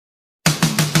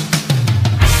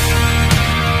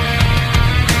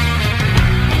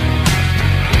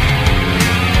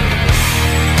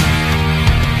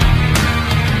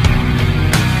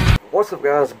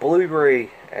guys, Blu-Ray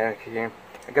here.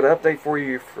 I got an update for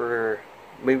you for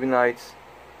movie nights.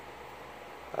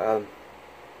 The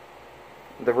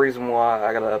reason why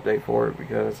I got an update for it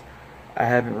because I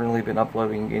haven't really been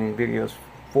uploading any videos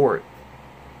for it.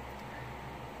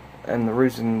 And the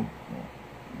reason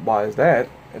why is that,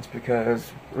 it's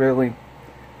because really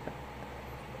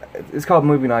it's called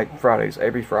Movie Night Fridays,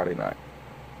 every Friday night.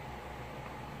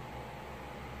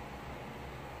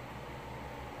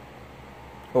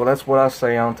 Well, that's what I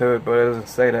say onto it, but it doesn't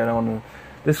say that on the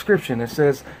description. It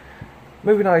says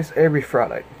Movie Nights every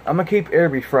Friday. I'm going to keep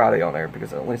every Friday on there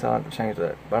because at least I have to change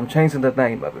that. But I'm changing the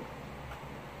name of it.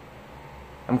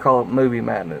 I'm calling it Movie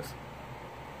Madness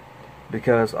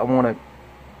because I want it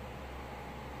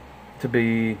to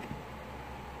be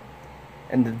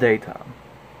in the daytime.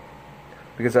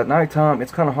 Because at nighttime,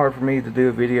 it's kind of hard for me to do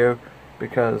a video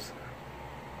because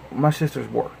my sisters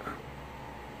work.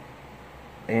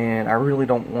 And I really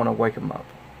don't want to wake them up.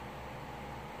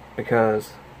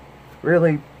 Because,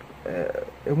 really,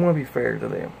 it won't be fair to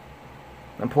them.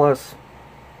 And plus,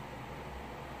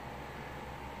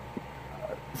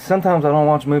 sometimes I don't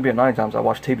watch a movie at night times, I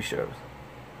watch TV shows.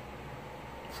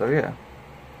 So, yeah.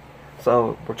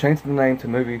 So, we're changing the name to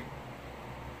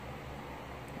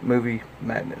Movie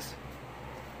Madness.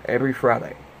 Every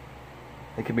Friday.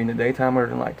 It could be in the daytime or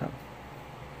the nighttime.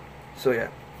 So, yeah.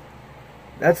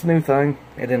 That's a new thing.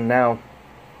 And then now,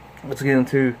 let's get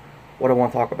into what I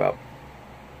want to talk about.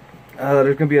 There's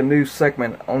going to be a new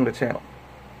segment on the channel.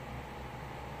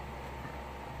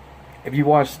 If you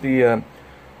watch the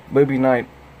Movie Night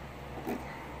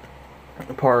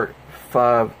Part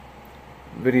 5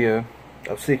 video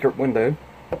of Secret Window,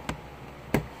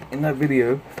 in that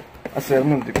video, I said I'm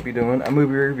going to be doing a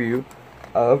movie review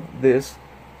of this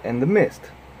and The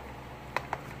Mist.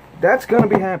 That's going to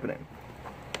be happening.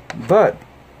 But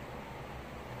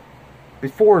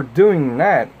before doing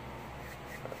that,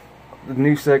 the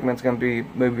new segment's going to be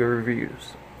movie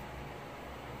reviews.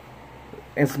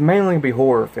 It's mainly going to be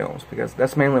horror films because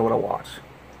that's mainly what I watch.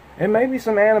 And maybe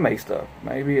some anime stuff.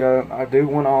 Maybe I do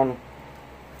one on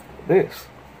this.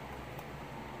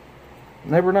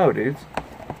 Never know, dudes.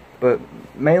 But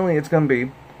mainly it's going to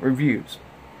be reviews.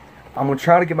 I'm going to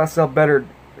try to get myself better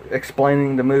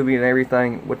explaining the movie and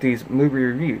everything with these movie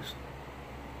reviews.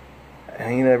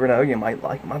 And you never know, you might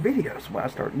like my videos when I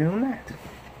start doing that.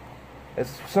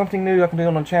 It's something new I can do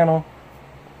on the channel.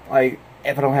 Like,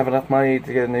 if I don't have enough money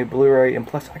to get a new Blu-ray, and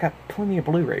plus I got plenty of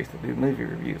Blu-rays to do movie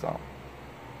reviews on.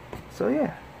 So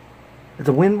yeah, it's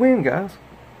a win-win, guys.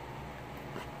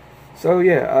 So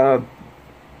yeah,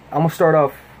 I'm going to start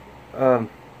off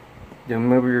doing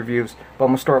movie reviews, but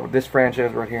I'm going to start with this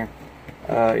franchise right here.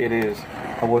 It is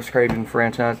a Wes Craven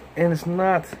franchise, and it's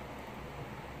not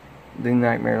the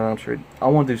Nightmare on Elm Street. I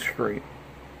want to do Scream.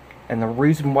 And the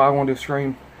reason why I want to do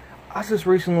Scream, I just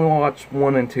recently watched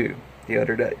 1 and 2 the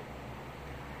other day.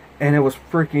 And it was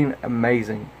freaking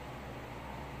amazing.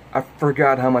 I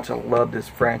forgot how much I loved this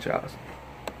franchise.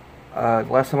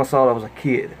 Last time I saw it, I was a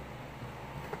kid.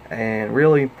 And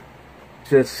really,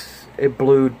 it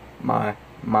blew my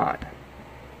mind.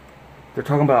 They're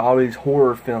talking about all these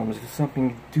horror films. It's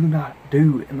something you do not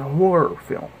do in a horror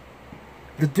film.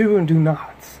 The do and do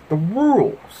nots. The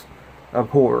rules of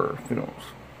horror films.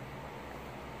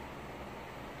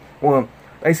 Well,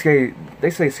 they say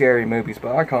scary movies,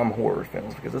 but I call them horror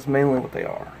films because that's mainly what they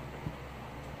are.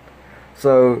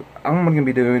 So, I'm going to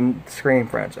be doing the Scream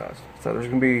franchise. So, there's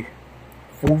going to be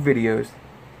 4 videos,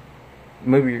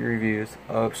 movie reviews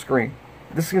of Scream.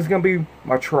 This is going to be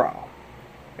my trial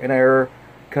and error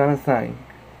kind of thing.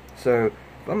 So,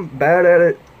 if I'm bad at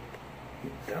it,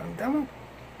 don't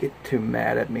get too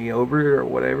mad at me over it or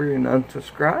whatever and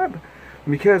unsubscribe.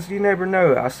 Because you never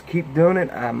know. I keep doing it,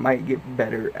 I might get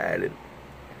better at it.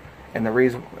 And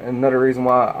another reason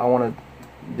why I want to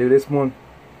do this one,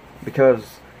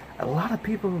 because a lot of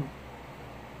people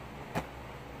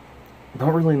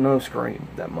don't really know Scream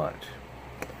that much.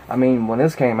 I mean, when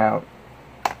this came out,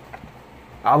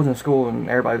 I was in school and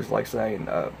everybody was like saying,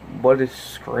 what is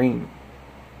Scream?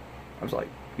 I was like,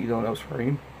 you don't know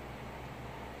Scream?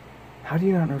 How do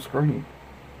you not know Scream?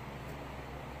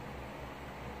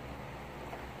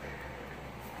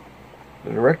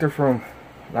 The director from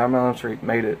Nightmare on Elm Street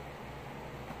made it,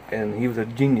 and he was a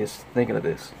genius thinking of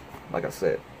this. Like I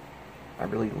said, I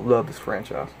really love this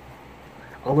franchise.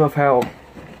 I love how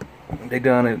they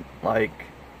done it. Like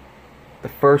the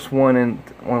first one, and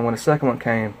when the second one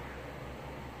came,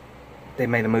 they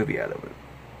made a movie out of it.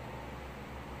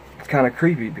 It's kind of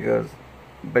creepy because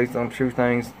based on true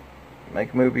things,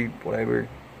 make a movie, whatever.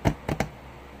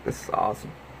 This is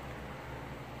awesome.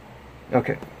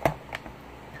 Okay.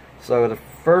 So the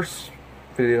first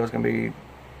video is gonna be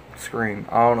Scream.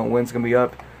 I don't know when it's gonna be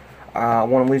up. I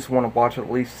want to watch it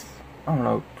at least, I don't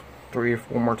know, 3 or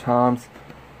 4 more times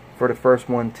for the first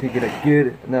one to get it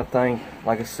good enough thing,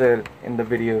 like I said in the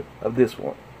video of this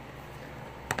one.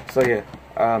 So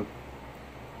yeah,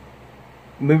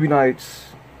 movie nights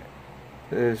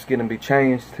is going to be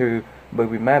changed to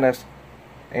Movie Madness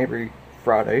every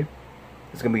Friday.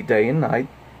 It's going to be day and night.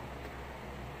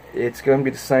 It's going to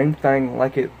be the same thing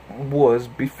like it was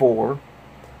before,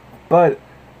 but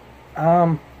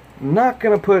I'm not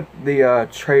going to put the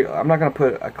I'm not going to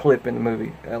put a clip in the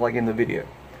movie, like in the video.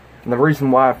 And the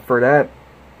reason why for that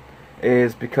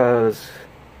is because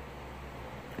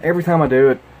every time I do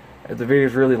it, if the video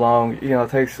is really long, you know,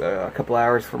 it takes a couple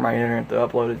hours for my internet to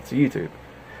upload it to YouTube.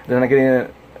 Then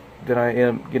I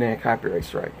end up getting a copyright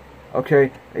strike.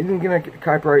 Okay, you can get a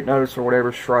copyright notice or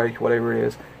whatever, strike, whatever it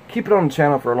is. Keep it on the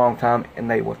channel for a long time, and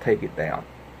they will take it down.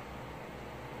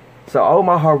 So all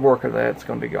my hard work of that's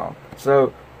going to be gone.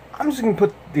 So I'm just going to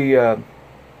put the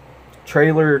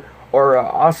trailer or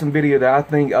awesome video that I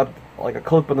think up, like a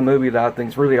clip of the movie that I think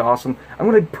is really awesome. I'm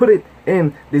going to put it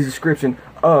in the description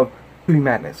of Movie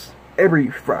Madness every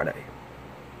Friday.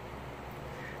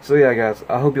 So yeah, guys,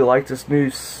 I hope you like this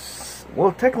new,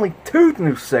 well, technically 2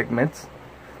 new segments.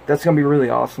 That's going to be really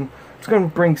awesome. It's going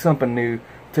to bring something new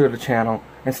to the channel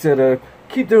instead of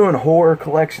keep doing horror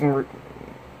collection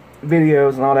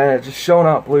videos and all that, just showing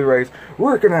out Blu-rays.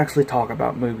 We're going to actually talk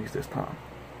about movies this time.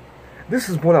 This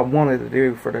is what I wanted to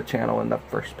do for the channel in the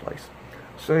first place.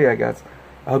 So yeah, guys,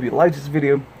 I hope you liked this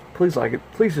video. Please like it,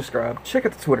 please subscribe, check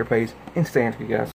out the Twitter page, and stay in for you guys.